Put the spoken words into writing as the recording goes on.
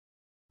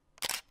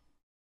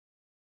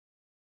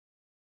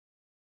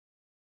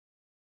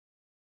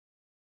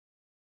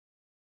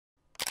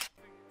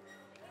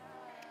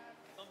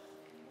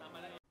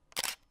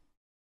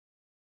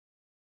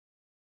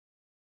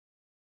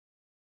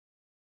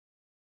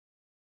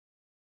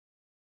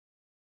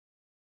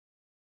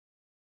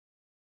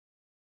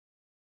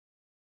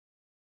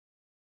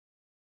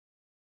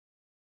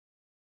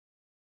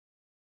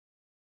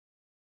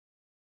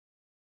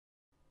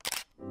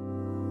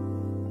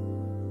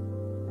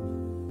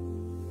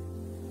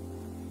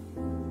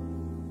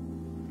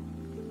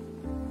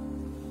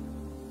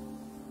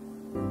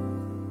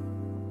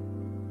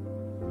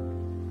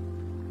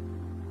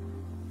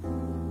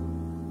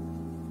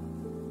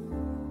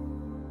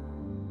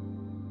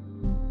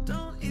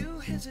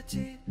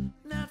hesitate,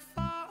 not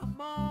for a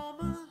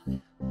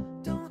moment.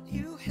 Don't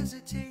you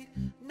hesitate,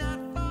 not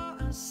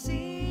for a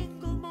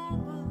single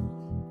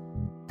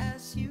moment.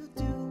 As you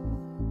do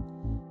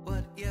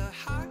what your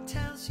heart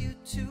tells you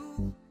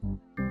to.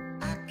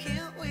 I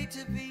can't wait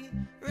to be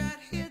right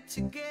here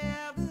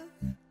together.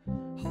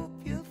 Hope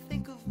you'll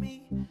think of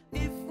me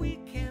if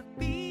we can't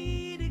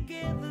be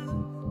together.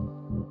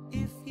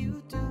 If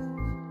you do,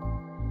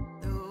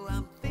 though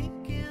I'm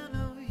thinking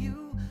of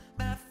you.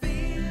 My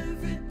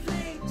favorite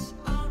place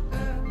on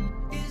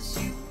earth is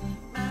you.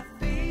 My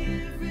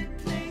favorite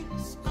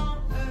place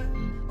on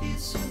earth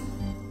is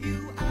you.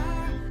 You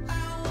are,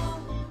 I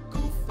won't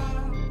go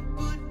far,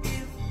 but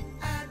if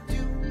I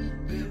do,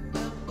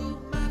 remember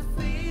my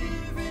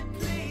favorite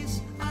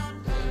place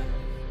on earth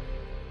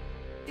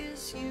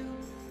is you.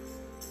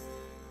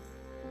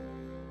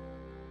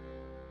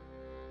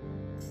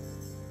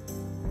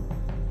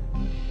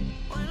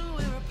 When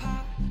we're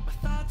apart, my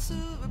thoughts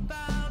are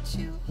about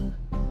you.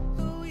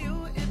 Though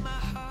you're in my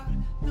heart,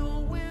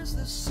 nowhere's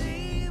the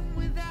same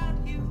without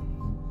you.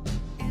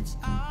 It's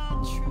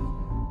all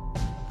true.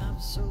 I'm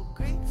so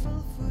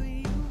grateful for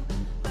you.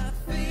 My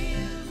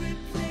favorite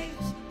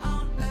place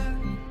on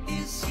earth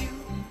is you.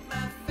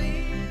 My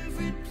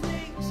favorite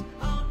place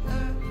on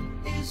earth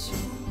is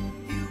you.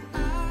 You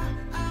are,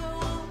 I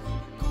won't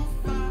go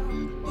far,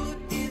 but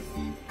if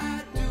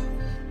I do,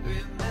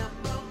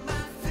 remember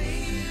my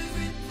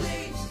favorite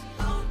place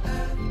on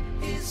earth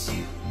is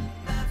you.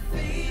 My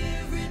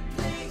favorite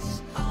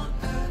place on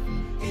earth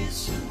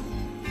is you.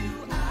 You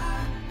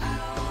are, I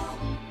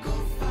won't go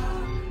far,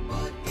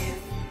 but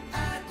if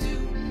I do,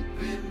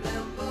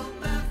 remember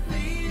my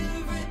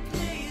favorite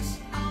place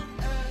on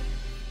earth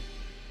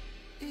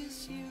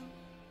is you.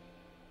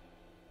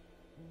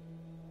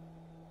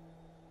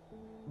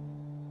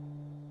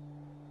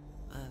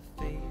 My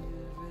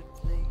favorite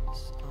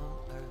place on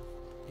earth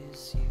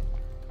is you.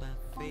 My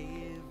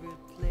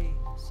favorite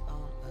place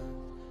on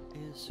earth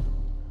is who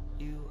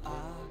you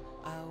are.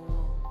 I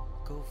won't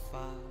go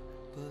far,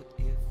 but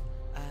if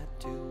I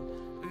do,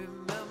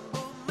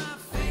 remember my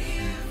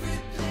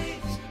favorite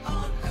place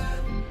on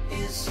earth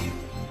is you.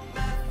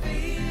 My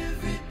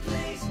favorite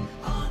place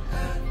on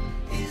earth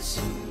is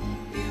who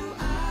you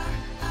are.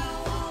 I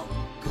won't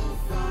go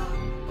far,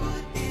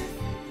 but if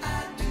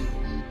I do,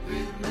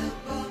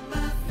 remember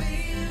my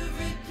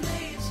favorite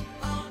place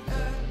on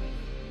earth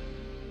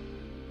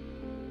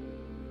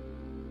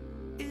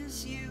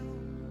is you.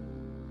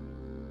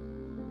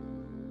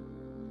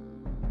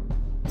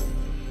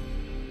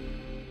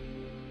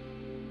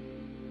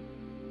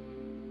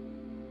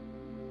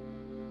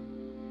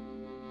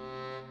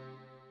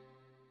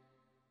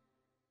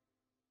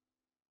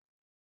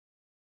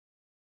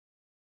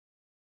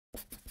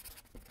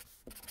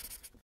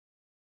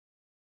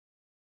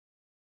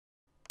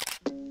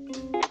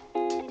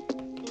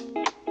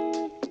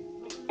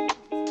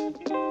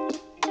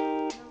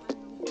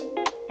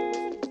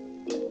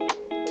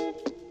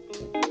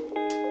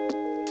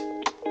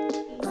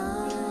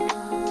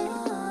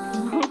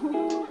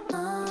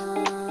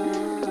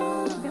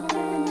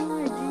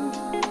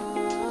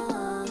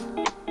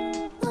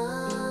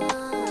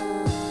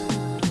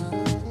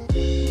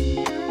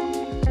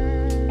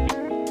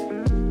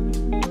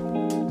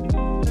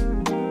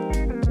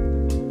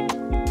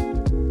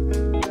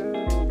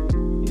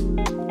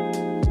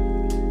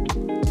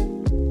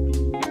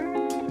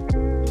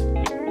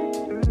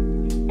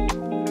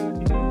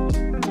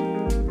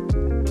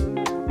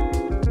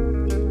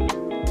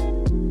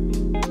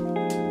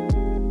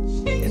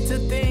 And to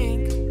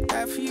think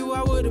that for you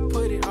I would've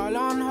put it all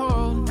on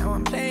hold. Now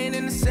I'm playing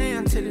in the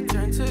sand till it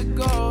turned to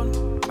gold.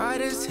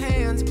 Midas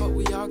hands, but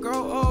we all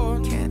grow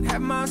old. Can't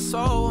have my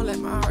soul, let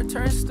my heart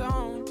turn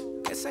stone.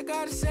 Guess I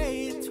gotta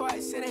say it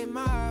twice, it ain't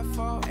my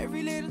fault.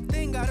 Every little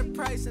thing got a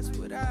price, that's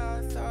what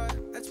I thought.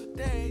 That's what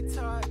they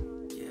taught.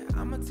 Yeah,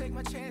 I'ma take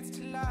my chance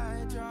till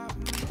I drop.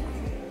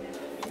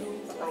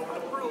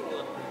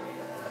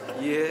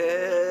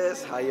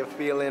 Yes, how you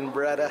feeling,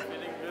 brother?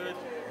 Feeling good.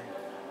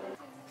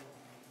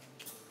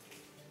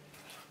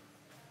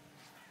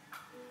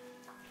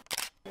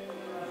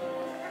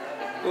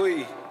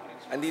 Uy,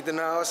 andito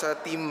na ako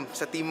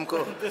sa team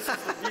ko.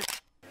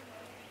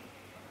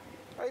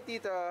 Hi,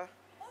 tita.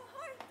 Oh,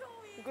 hi,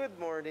 Touie. Good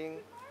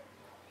morning.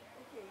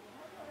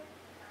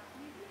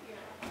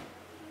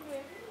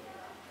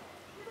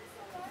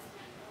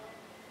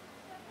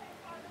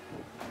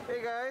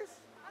 Hey guys.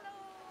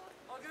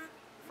 Hello. All good?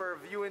 For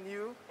view and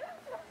you.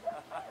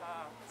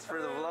 It's for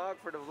the vlog,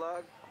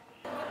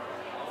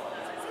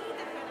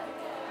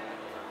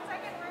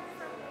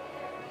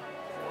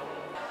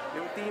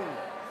 Yung team.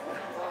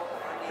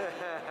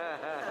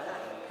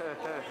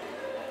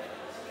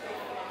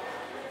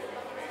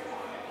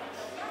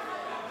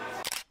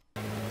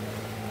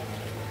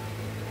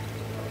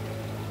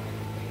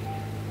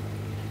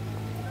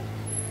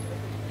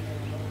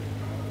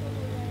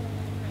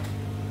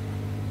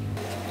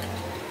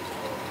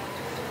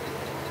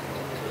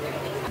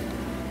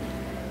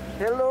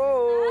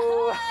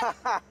 Hello! Oh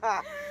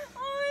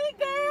my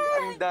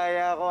God! Ang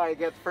daya ko, I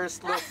get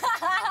first look.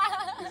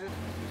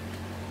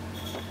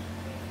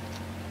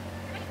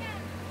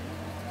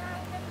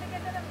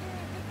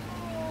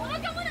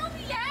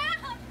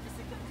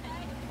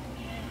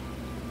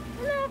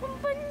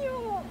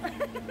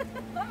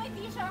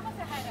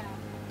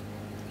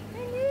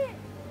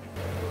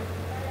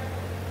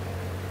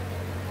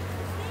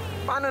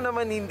 Paano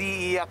naman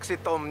hindi iyak si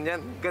Tom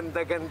niyan?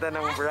 Ganda-ganda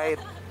ng bride.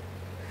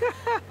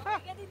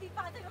 Bakit hindi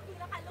pa ito yung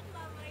pinakalook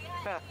mamaya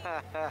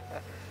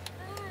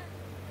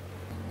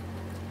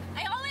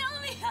Ayoko may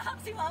umiyak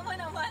si mama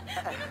naman.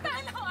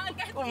 Pinuntahan ako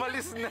agad.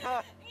 Umalis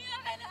na. Iyak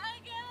ka na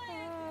agad.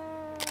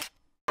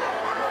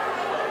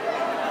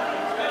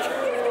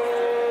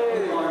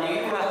 Good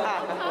morning.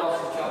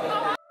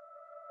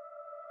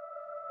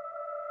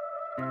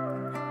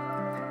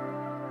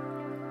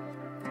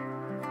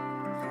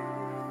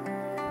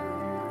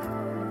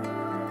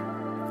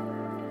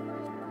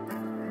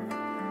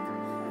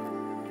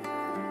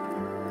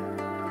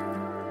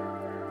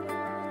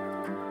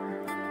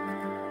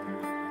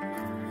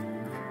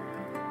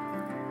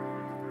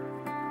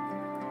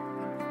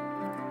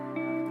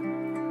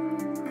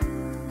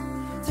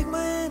 Take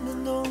my hand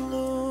and don't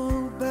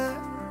look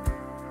back.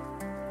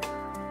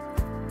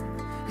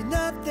 You're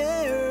not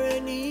there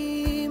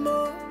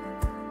anymore.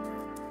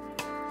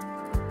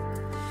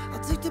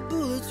 I'll take the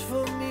bullets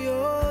from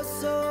your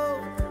soul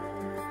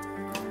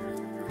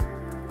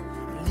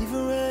and leave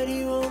it right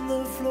here on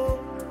the floor.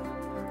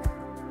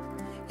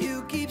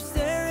 You keep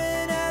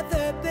staring at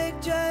the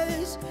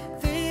pictures.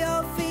 They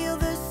all feel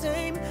the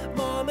same.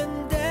 Mom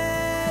and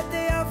dad,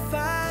 they are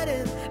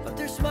fighting, but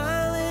they're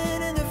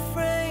smiling in the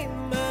frame.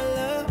 My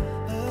love,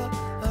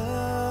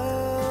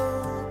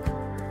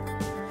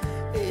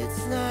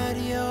 it's not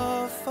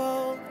your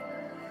fault.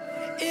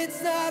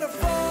 It's not a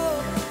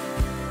fault.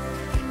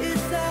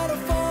 It's not a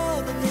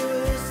fault that they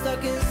were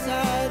stuck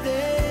inside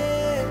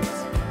this.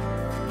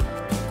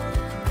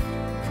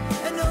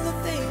 And all the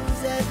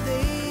things that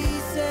they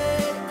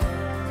said.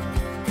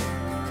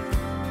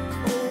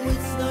 Oh,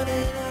 it's not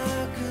in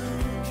our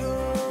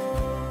control.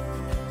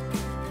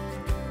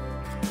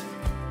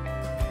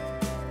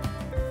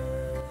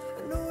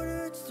 I know it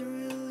hurts to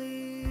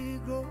really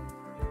grow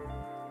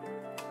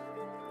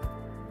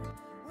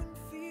when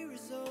fear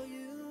is all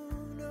you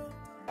know.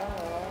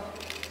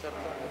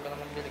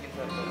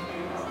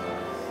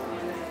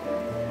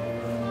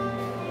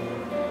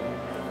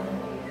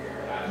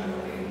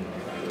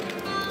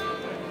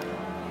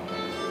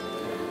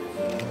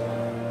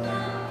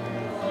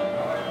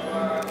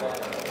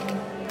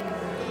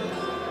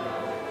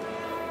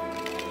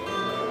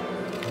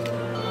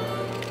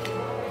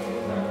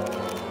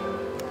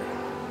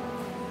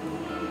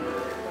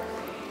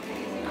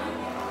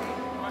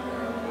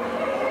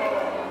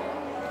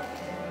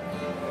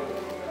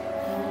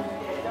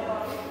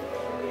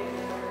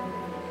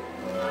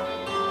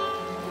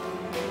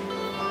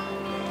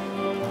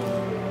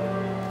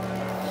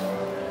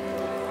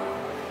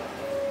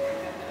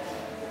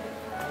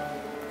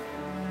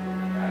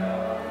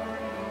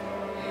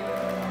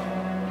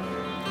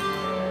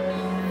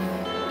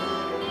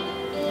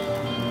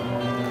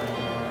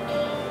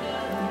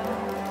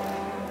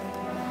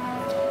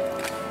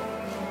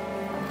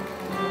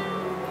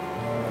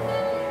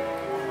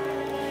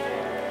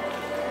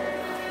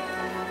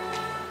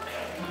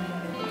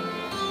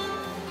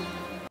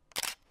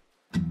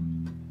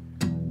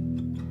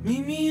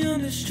 Meet me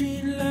on the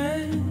street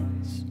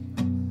lights.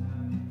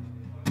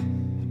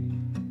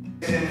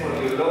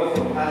 For your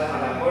lawful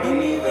husband according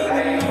to the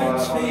life of our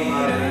Holy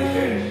Mother in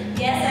Church.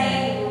 Yes, I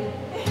do.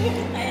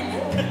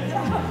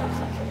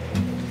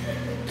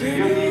 Do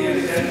you give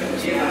yourself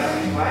to him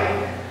as his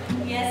wife?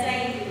 Yes, I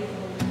do.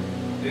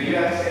 Do you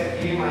accept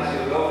him as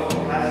your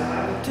lawful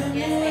husband? Tell me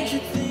Yes, I what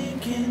you're do.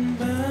 thinking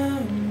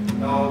about.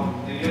 No.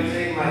 Do you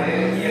take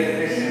Manelle here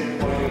present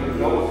for your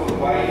lawful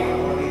wife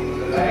according to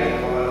the life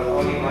of our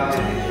Holy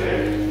Mother in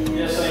Church?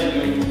 Yes, I do.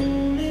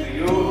 Do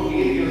you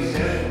give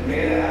yourself to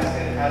her as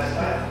her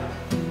husband?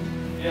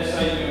 Yes, I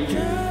do.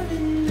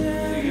 Driving Do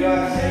down you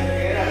accept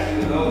her as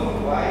your lawful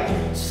wife?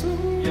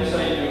 Yes, I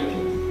do.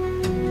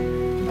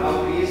 Now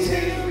please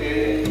say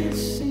together.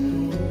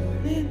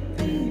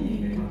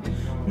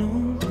 no.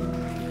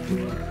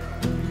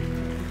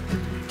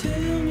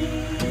 Tell me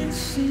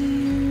it's the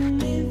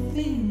only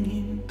thing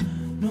you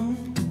know.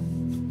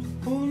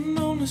 Holding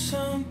on to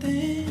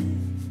something.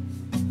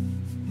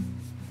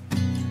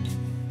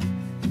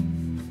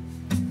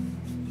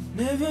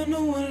 Never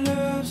know what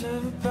love's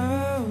all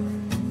about.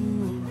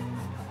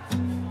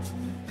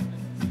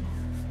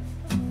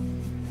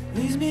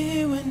 Leaves me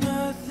here with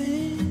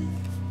nothing.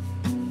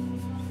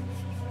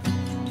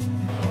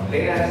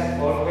 Let us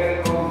all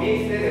welcome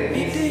Mr. and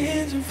Meet the Mrs.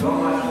 hands in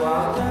Thomas front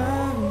Wang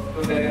down.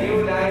 to the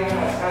new life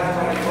as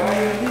husband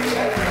and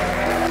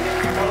wife.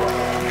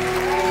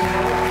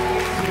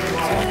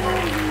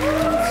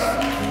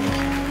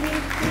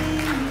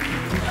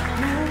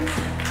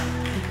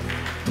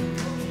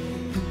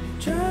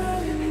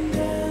 Driving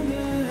down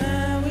the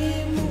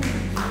highway,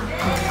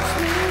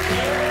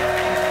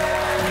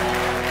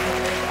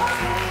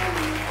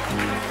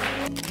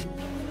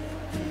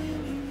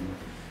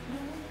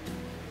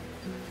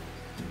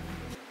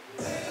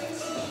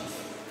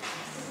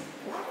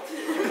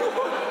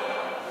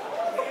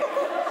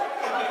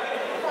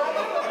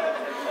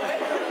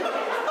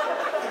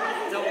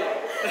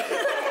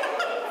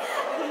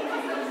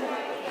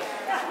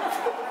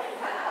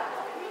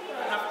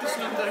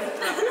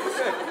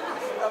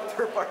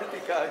 After party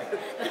kagad.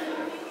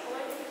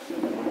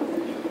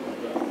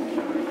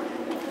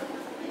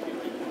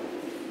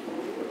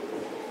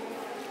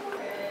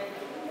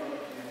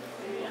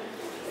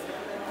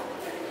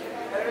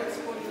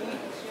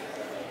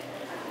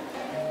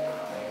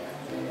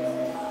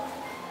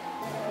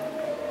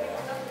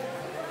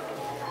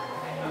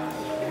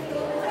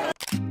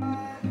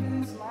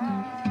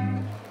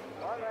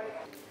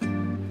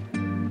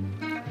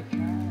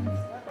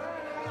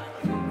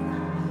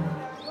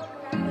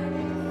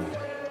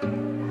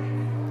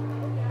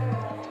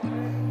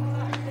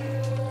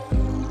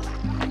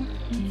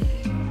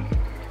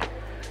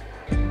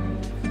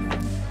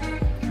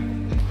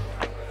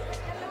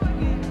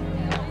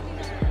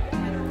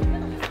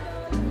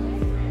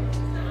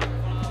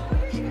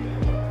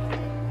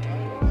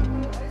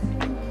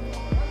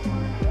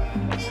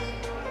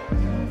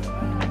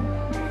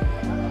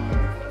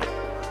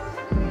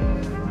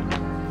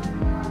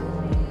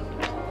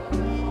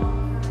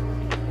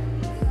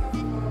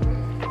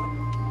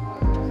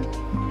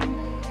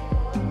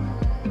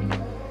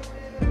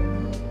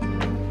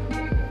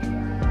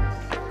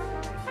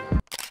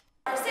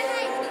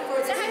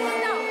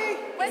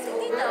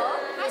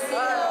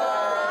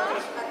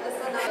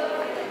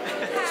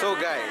 So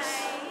guys,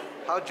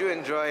 how'd you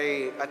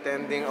enjoy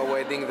attending a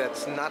wedding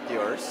that's not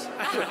yours?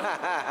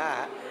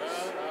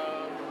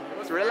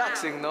 It's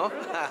relaxing, no?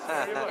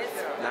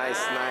 Nice,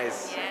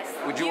 nice. Yes.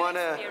 Would you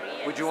wanna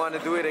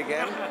do it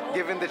again,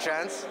 given the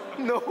chance?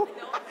 No,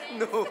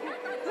 no.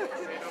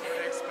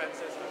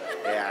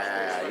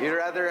 Yeah. You'd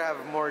rather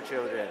have more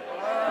children.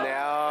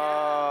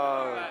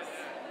 No.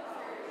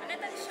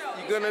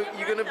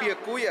 You're gonna be a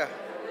kuya.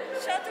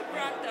 Show to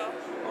Pronto.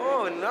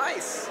 Oh,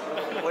 nice.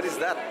 What is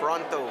that?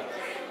 Pronto.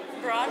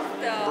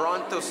 Pronto.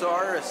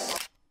 Brontosaurus.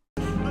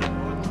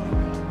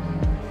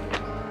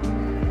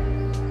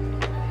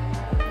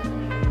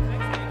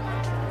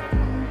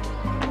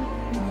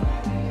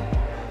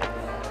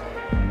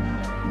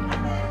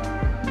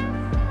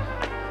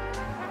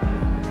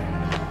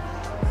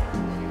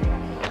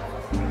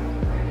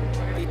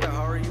 Tita,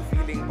 how are you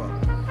feeling po?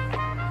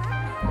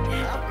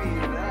 Happy,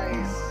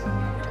 nice.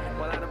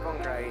 Wala na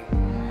pong crying.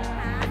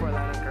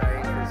 Wala na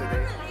crying for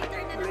today.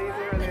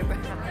 Later.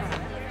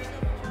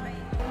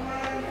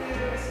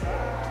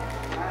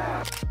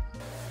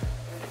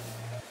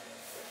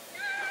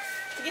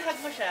 Sige,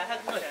 hug mo siya.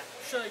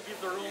 Should I give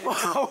the room?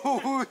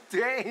 Oh,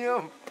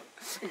 damn!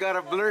 You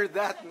gotta blur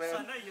that, man.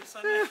 Sanay.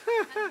 So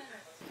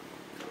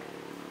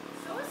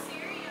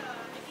serious.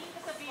 Hindi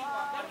ko sabihin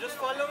mo. I'm just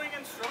following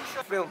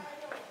instructions. Film.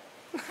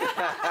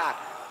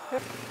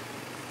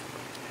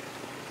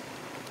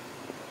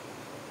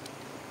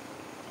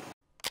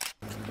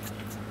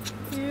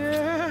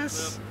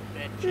 Yes!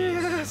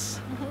 Yes!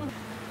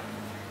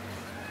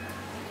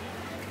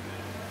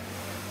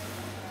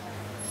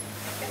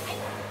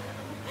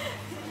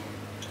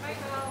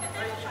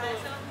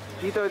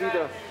 Dito.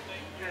 Tito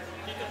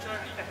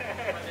Charlie.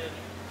 Manelle.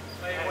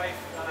 My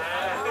wife.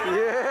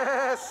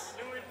 Yes!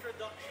 New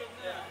introduction.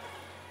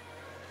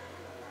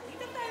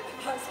 Dito tayo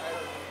pasok.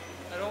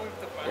 I don't want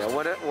to pass. Yeah,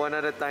 one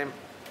at a time.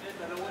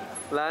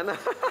 Lana.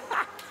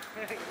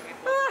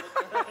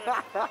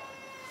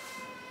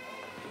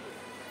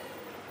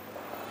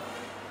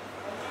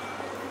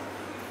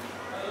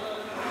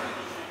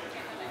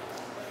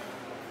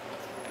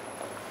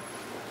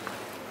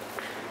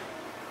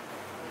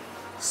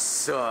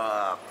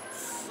 Suck.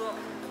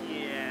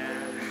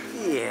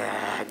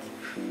 Yeah.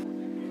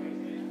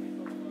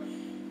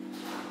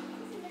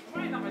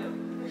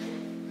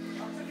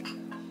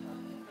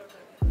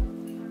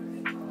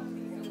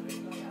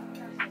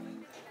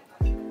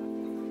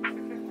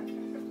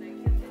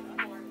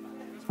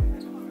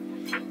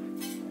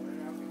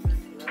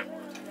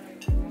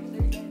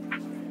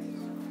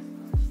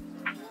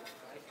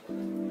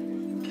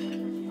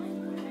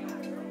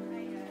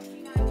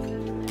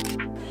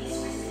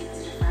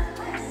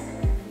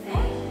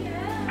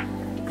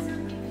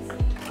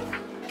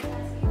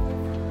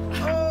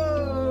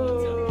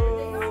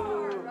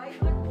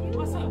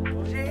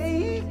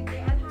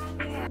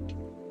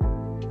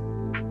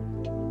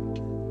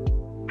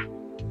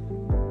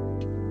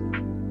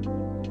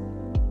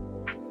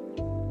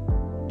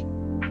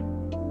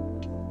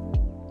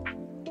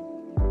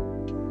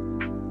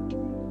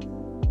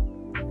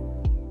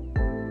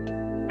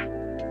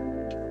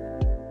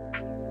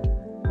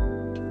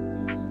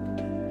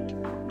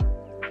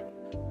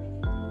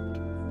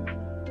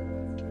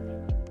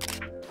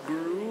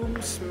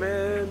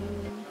 Groomsmen.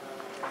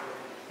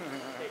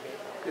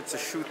 It's a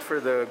shoot for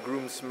the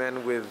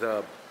groomsmen with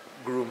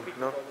groom,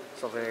 no?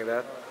 Something like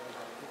that.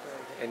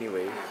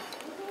 Anyway,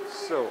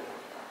 so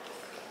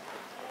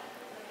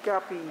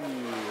Cappy,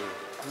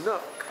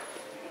 Nook,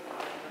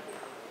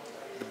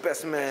 the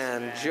best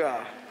man,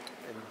 Ja,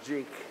 and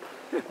Jake.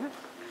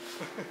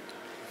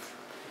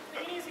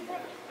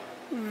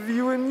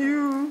 View and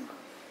you.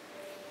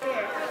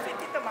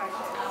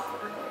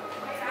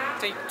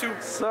 Take 2.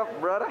 Sup,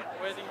 brother?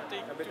 Wedding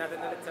take 2.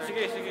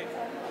 Sige.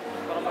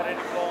 Para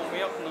marinig ko ang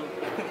umiyak nun.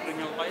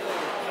 Ganyan kayo.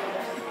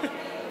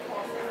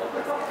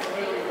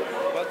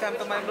 Welcome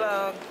to my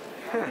vlog.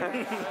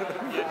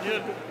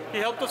 He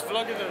helped us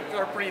vlog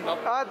our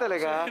prenup. Ah,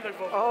 talaga?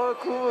 Oh,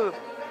 cool.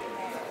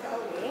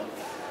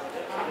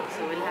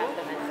 So we'll have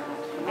the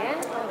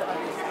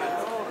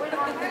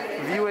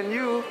View and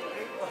you.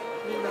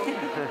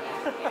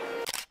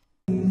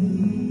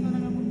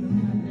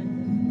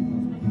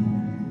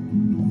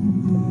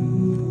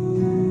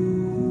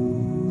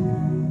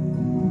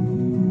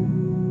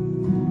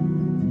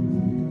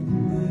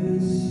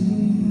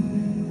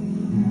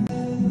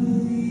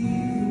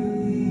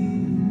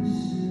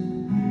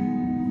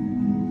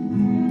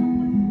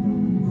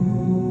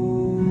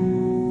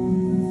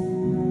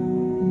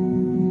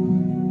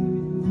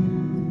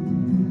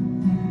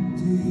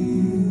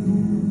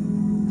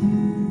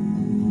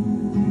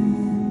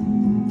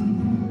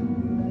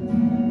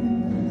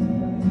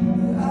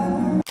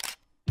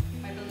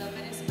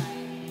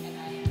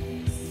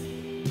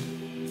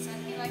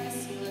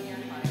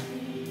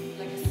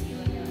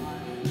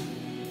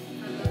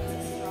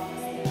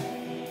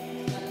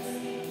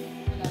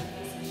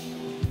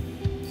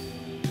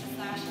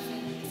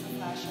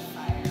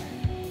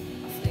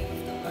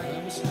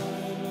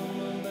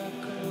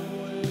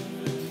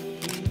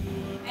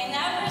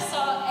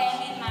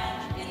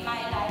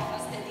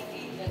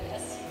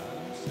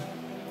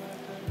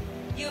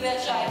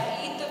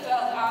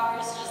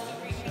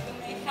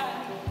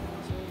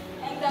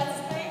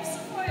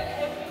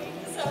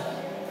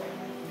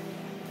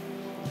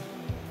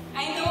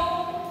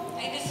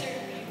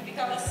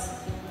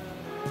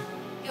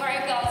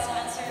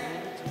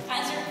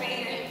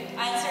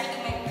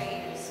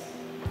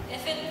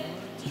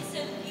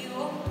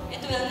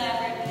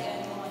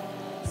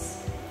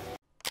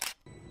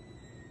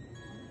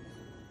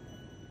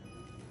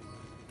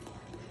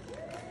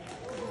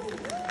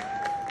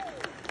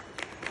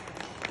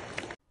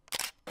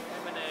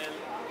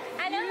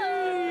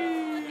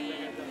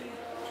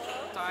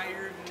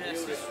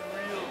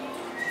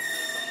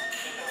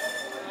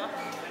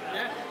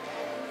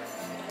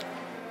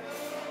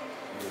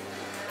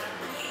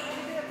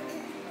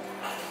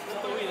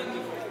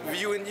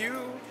 View and you.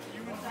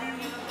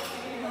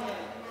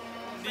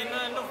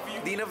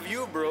 Di na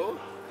view, bro.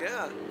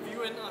 Yeah.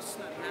 View and us.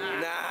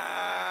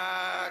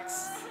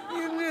 Nax.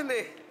 Yun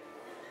eh.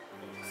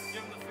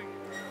 Give him the finger.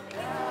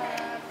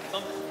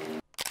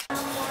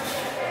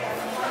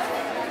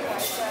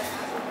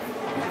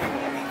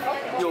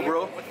 Yo,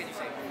 bro. What can you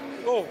say?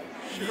 Oh,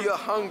 You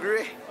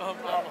hungry? I'm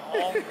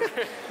hungry.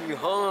 You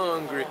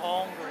hungry? I'm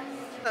hungry.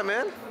 Yeah,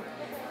 man.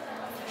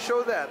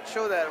 Show that.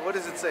 Show that. What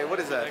does it say? What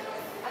is that?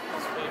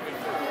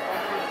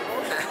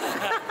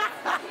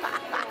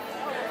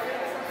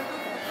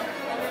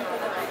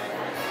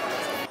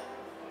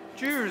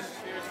 Cheers.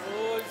 Cheers,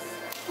 boys.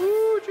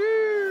 Woo,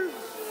 cheers.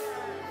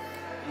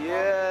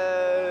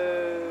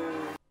 Yeah.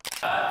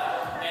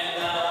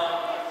 And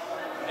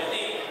I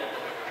think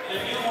in a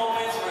few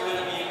moments we're going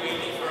to be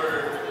waiting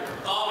for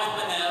Tom and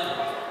Manelle.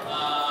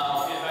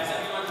 We advise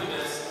everyone to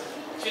just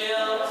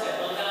chill,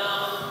 settle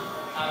down,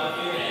 have a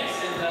few drinks,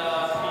 and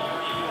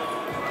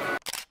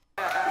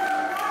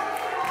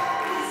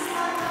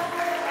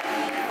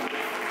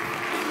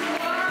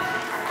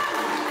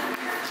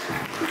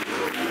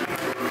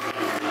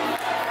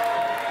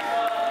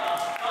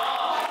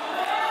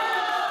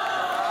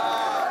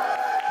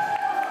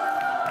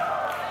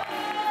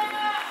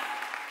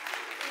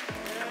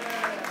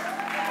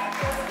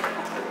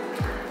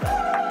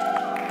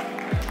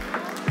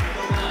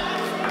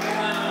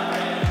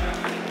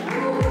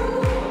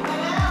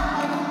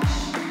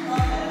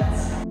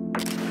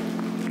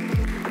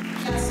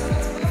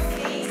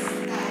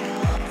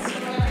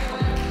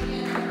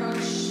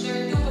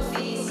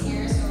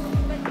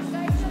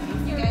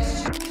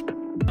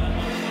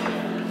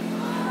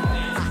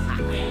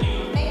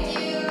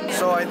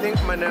So I think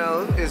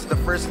Manelle is the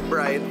first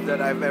bride that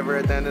I've ever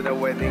attended a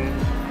wedding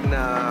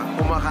na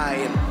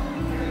kumakain.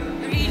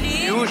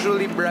 Really?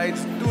 Usually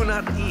brides do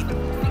not eat.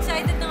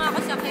 Excited na nga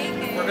ako sa cake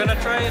eh. We're gonna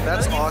try it.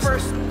 That's Eat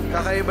awesome. first.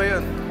 Kakaiba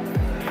yun.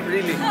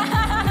 Really.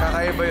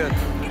 Kakaiba yun.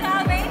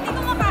 Grabe, hindi ko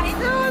makain.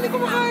 No, hindi ko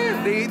makain.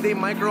 They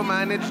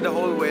micromanage the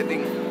whole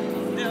wedding.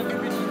 Yeah, give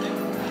me something.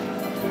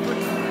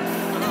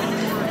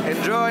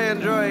 Enjoy,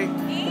 enjoy.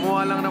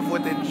 Kumuha lang ng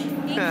footage.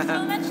 Thank you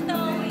so much,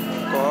 Touie.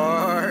 Of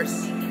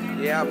course.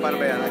 Yeah, paano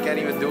ba yan? I can't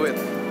even do it.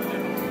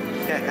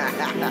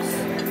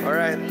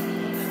 Alright.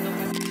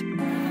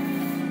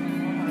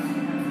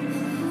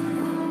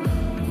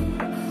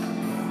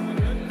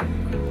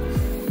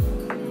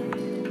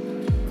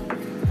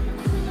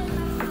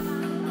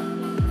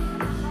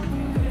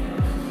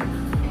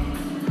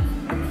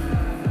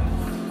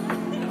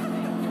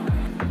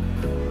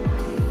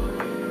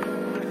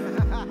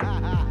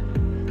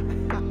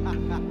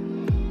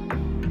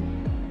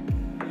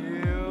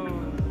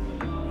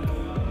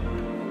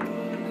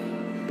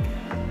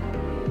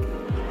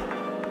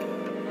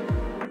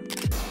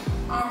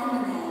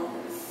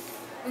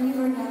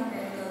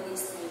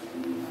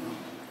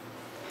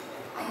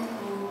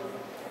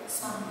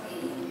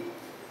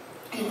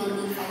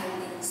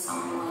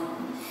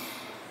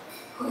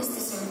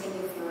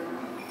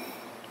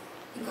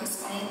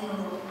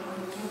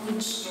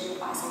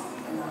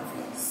 positive the love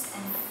is.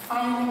 And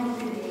finally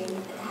today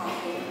it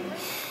happened.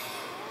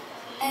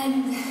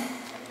 And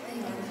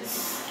ayun,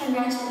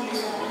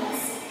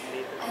 congratulations.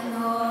 I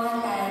know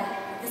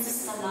that this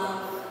is the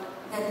love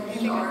that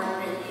we are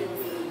ready to.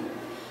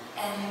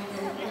 And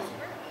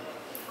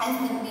I've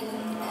been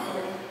waiting to tell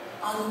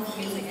all of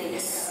you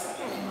this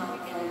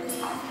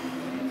this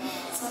afternoon.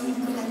 So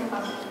hindi ko na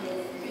napapatuloy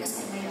because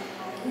I might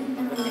cry.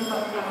 I'm really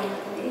not crying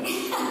today.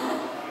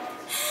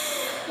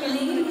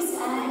 Ladies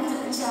and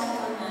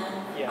gentlemen,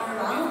 a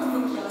round of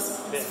applause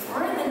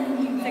for the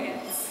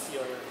newlyweds.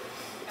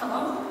 Come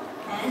on,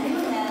 and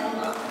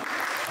Manelle.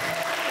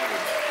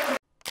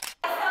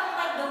 I felt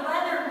like the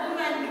weather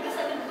woman because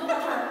I didn't look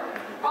at her.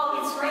 Oh,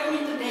 it's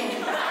raining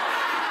today.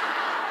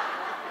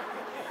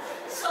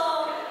 So,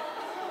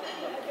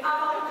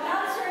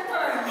 now it's your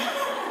turn.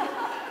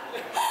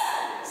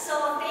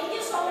 So, thank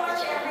you so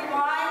much,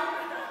 everyone.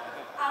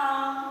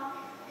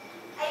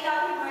 I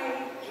love you, my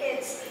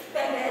kids,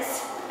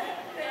 bebes.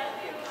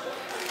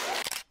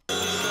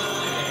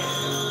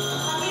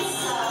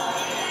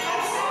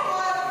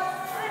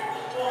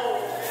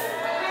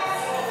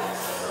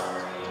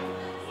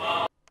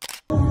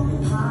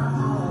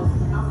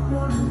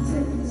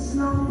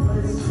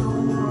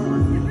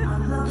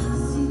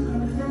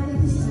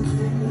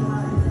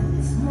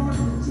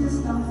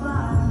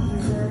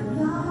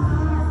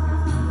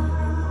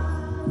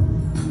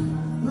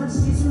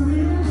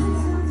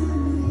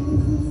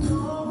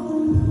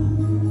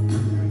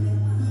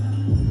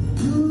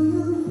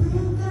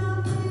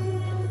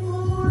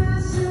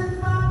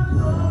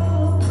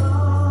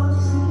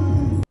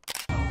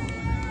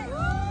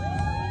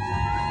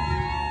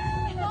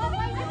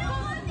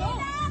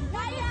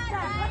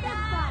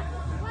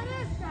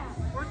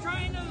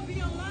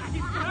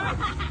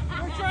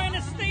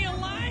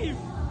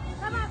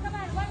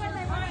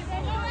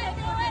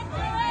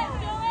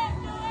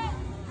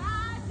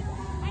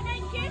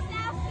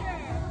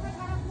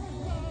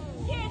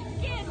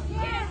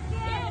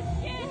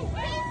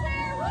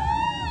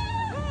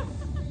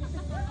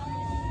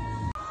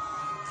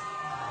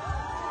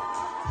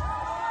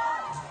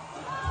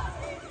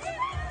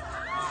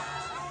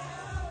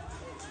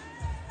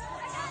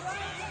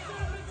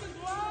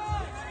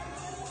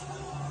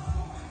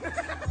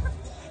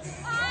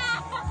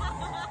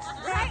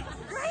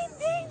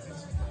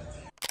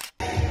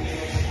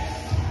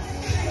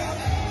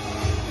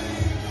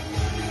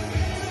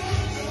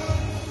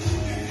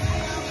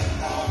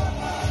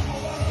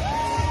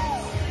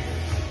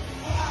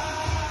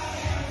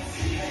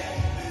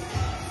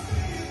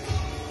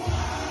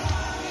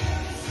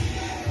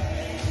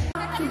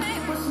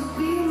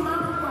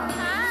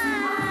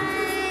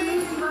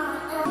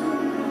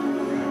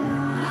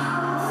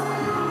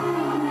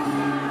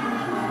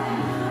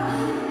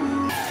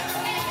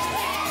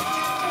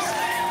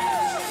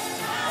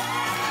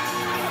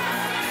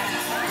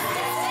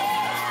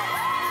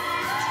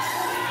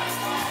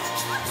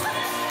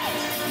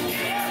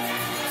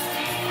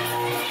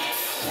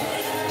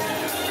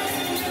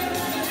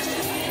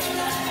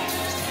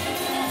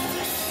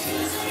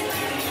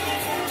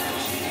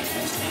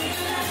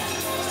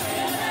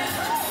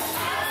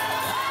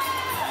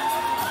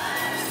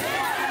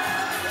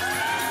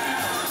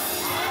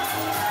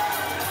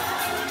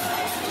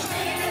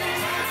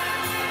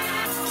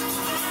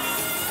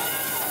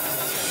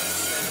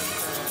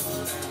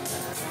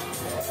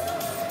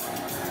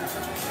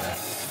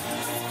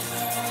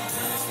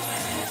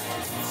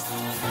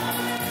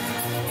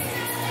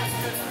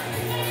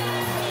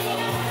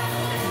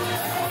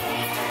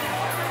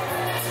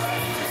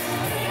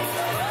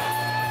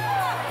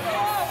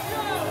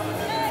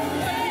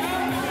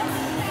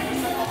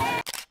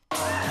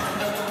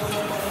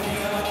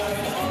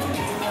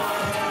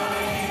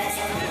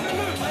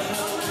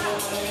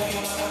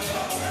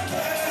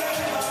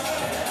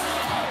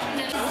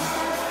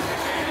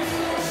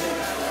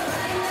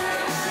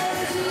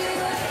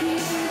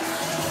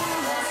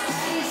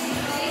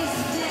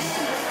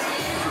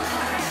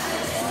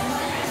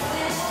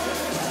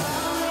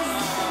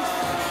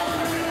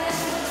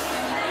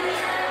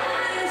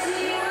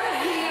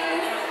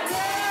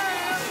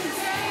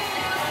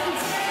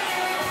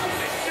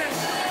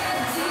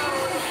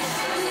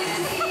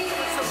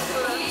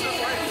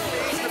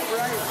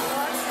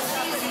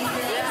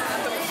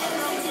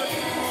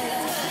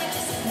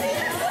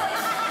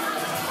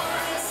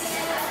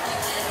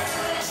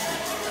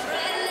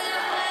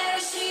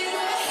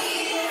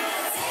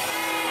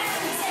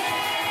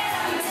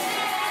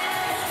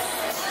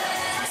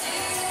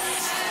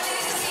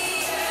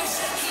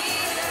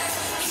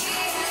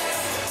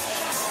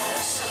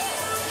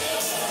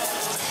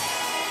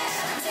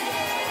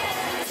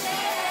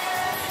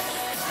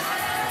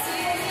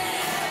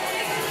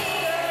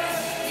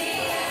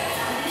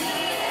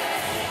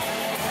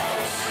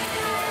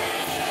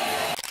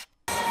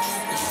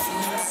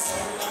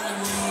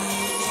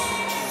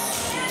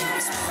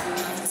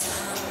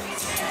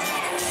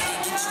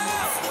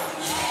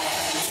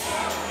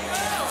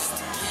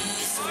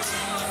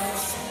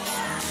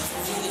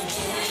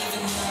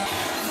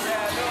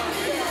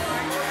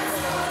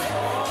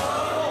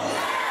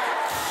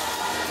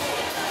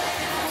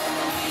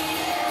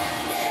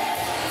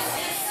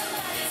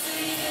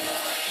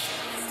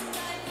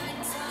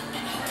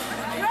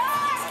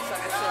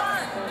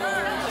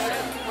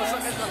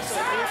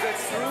 the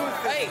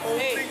truth is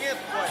holding it.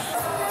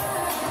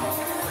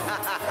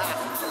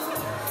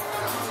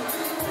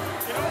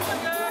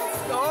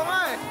 Oo nga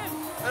eh.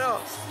 Ano?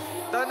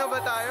 Done na ba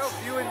tayo?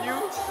 You and you?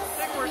 I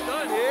think we're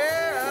done.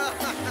 Yeah!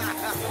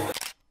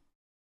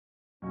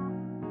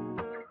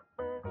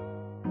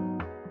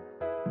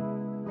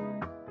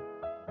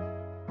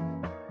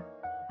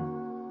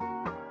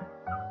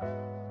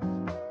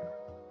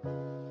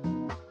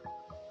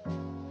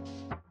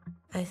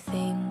 I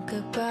think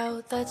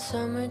about that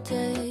summer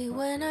day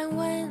when I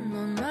went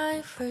on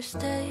my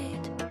first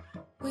date.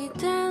 We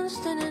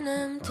danced in an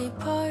empty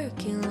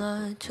parking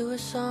lot to a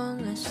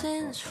song I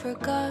since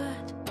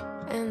forgot.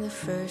 And the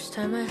first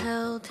time I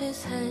held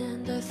his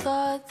hand, I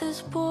thought this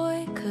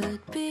boy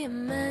could be a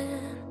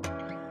man.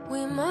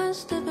 We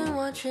must have been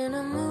watching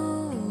a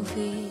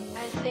movie.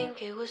 I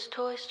think it was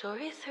Toy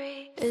Story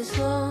 3. As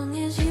long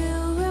as you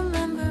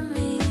remember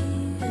me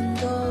and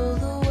all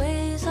the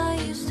ways I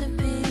used to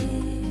be,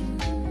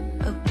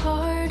 a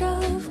part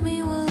of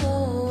me will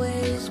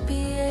always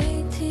be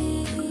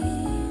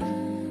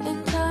 18.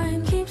 And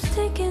time keeps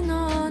ticking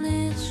on,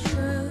 it's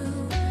true.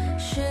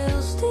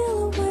 She'll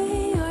steal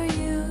away our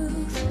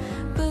youth,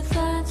 but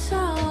that's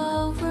how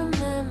I'll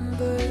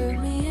remember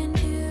me and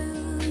you.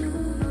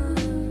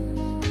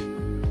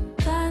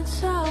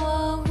 That's how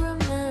I'll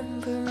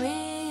remember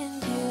me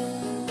and you.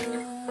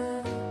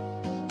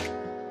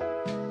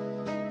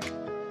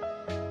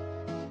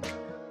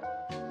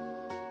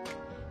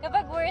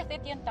 Kapag worth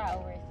it yung tao,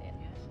 worth it.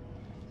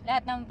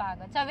 Lahat ng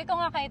pagod. Sabi ko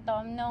nga kay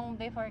Tom, nung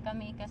before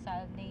kami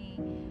kasal,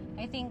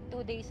 I think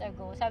 2 days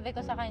ago, sabi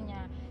ko sa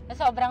kanya, na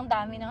sobrang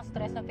dami ng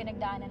stress na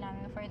pinagdaanan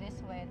namin for this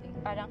wedding.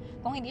 Parang,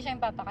 kung hindi siya yung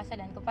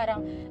papakasalan ko,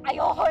 parang,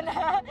 ayoko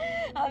na.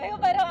 Sabi ko,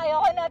 parang,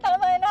 ayoko na.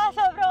 Tama na.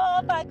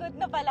 Sobrang pagod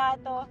na pala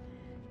to.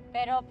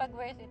 Pero pag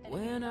worth it,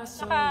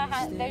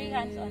 saka very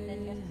hands-on din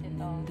kasi si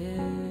Tom.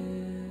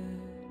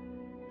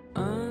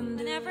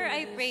 Whenever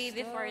I pray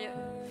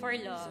for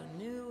love,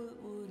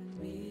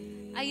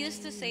 I used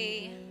to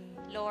say,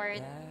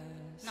 Lord,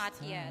 not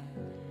yet.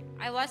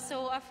 I was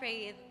so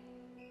afraid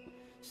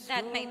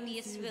that my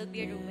peace will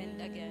be ruined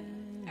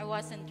again. I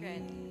wasn't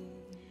ready.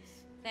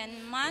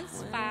 Then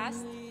months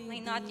passed,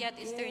 my not yet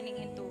is turning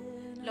into,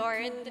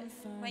 Lord,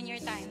 when your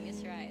time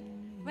is right.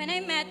 When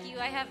I met you,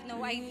 I have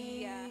no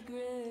idea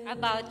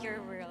about your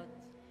world.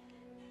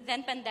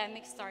 Then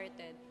pandemic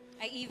started.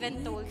 I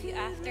even told you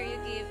after you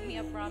gave me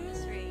a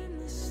promise ring.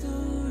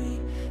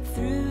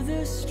 Through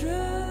the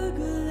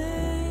struggle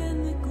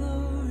and the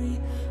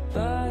glory,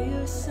 by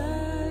your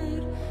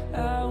side,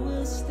 I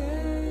will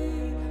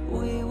stay.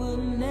 We will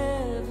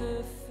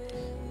never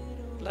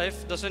fade.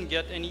 Life doesn't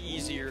get any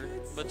easier,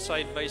 but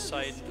side by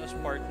side, as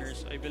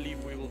partners, I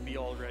believe we will be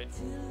alright.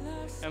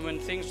 And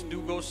when things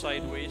do go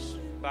sideways,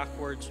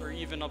 backwards, or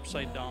even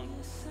upside down,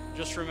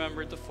 just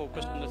remember to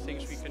focus on the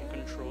things we can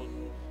control,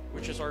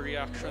 which is our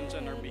reactions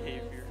and our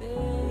behavior.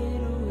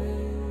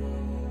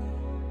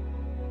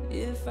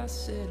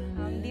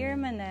 Dear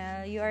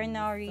Manelle, you are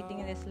now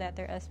reading this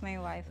letter as my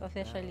wife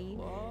officially.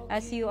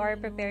 As you are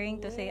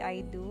preparing to say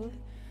I do,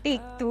 take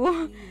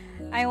 2.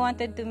 I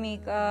wanted to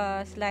make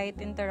a slight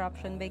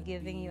interruption by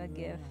giving you a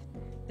gift.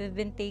 We've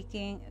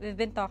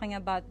been talking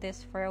about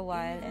this for a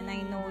while, and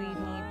I know you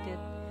need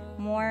it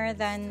more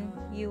than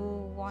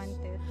you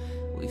wanted.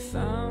 We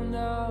found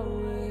our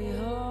way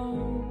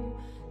home.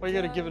 Why you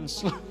gotta give it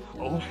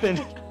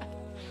open?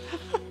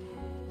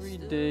 Every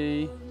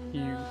day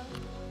you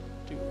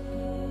do.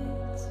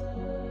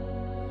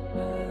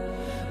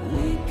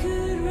 We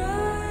could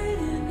write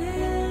an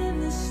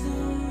endless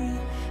story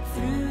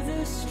through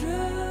the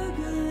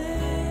struggle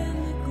and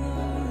the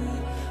glory.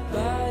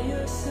 By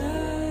your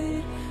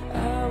side,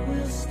 I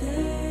will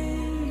stay.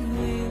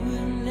 We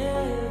will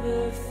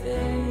never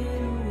fade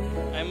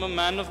away. I'm a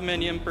man of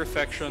many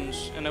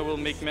imperfections, and I will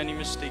make many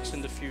mistakes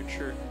in the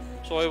future.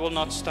 So I will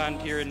not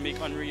stand here and make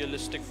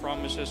unrealistic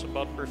promises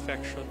about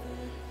perfection,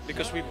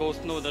 because we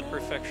both know that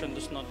perfection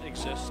does not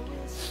exist.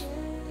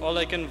 All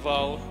I can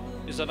vow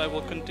is that I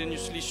will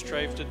continuously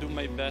strive to do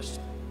my best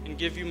and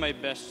give you my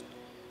best,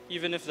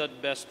 even if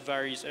that best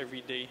varies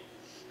every day.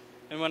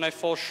 And when I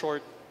fall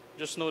short,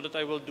 just know that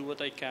I will do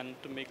what I can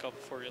to make up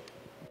for it.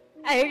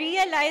 I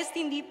realized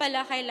hindi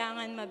pala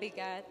kailangan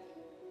mabigat.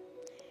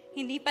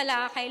 Hindi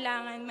pala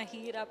kailangan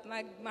mahirap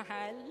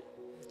magmahal.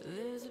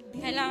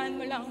 Kailangan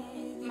mo lang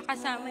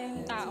makasama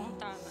yung taong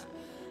tama.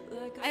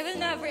 I will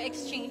never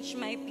exchange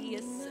my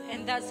peace,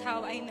 and that's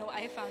how I know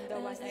I found the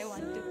one I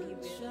want to be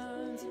with.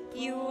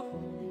 You,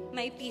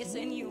 my peace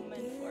in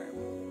human form.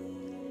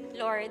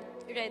 Lord,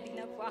 ready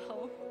na po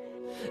ako.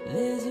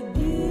 There's a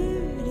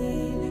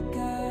beauty that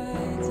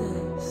guides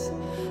us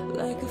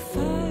like a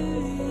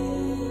fire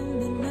in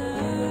the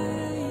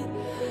night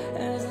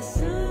as the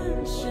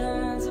sun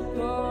shines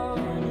upon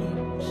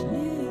each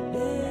new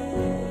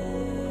day.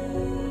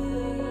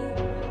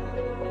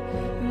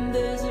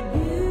 There's a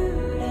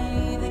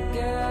beauty that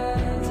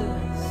guides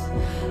us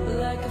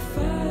like a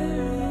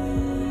fire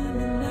in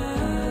the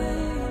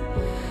night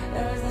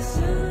as the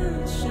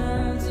sun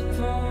shines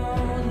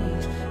upon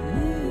each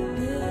new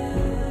day.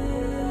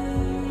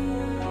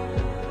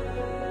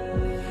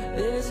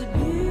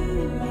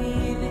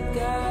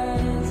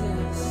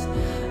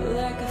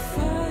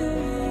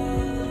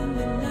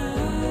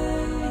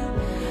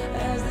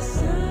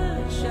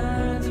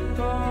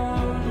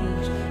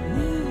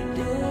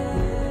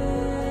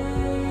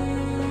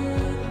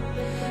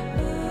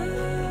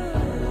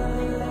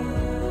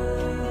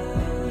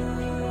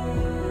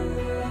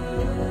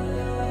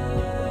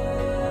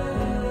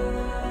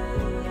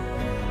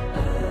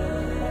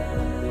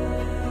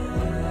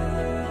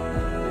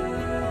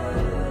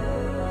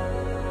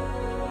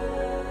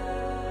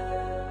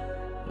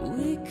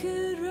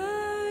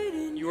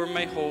 are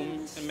my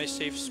home and my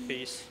safe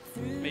space,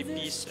 my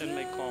peace and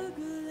my calm.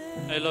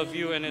 I love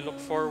you and I look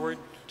forward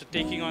to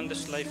taking on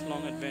this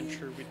lifelong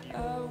adventure with you.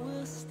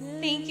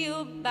 Thank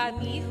you,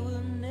 Bobby.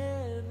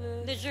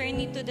 The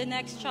journey to the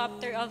next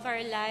chapter of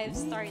our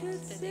lives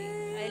starts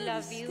today. I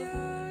love you.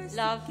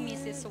 Love,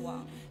 Mrs.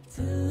 Wang.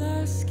 Till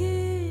our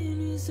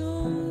skin is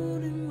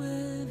old and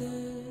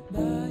weathered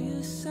by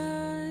your side.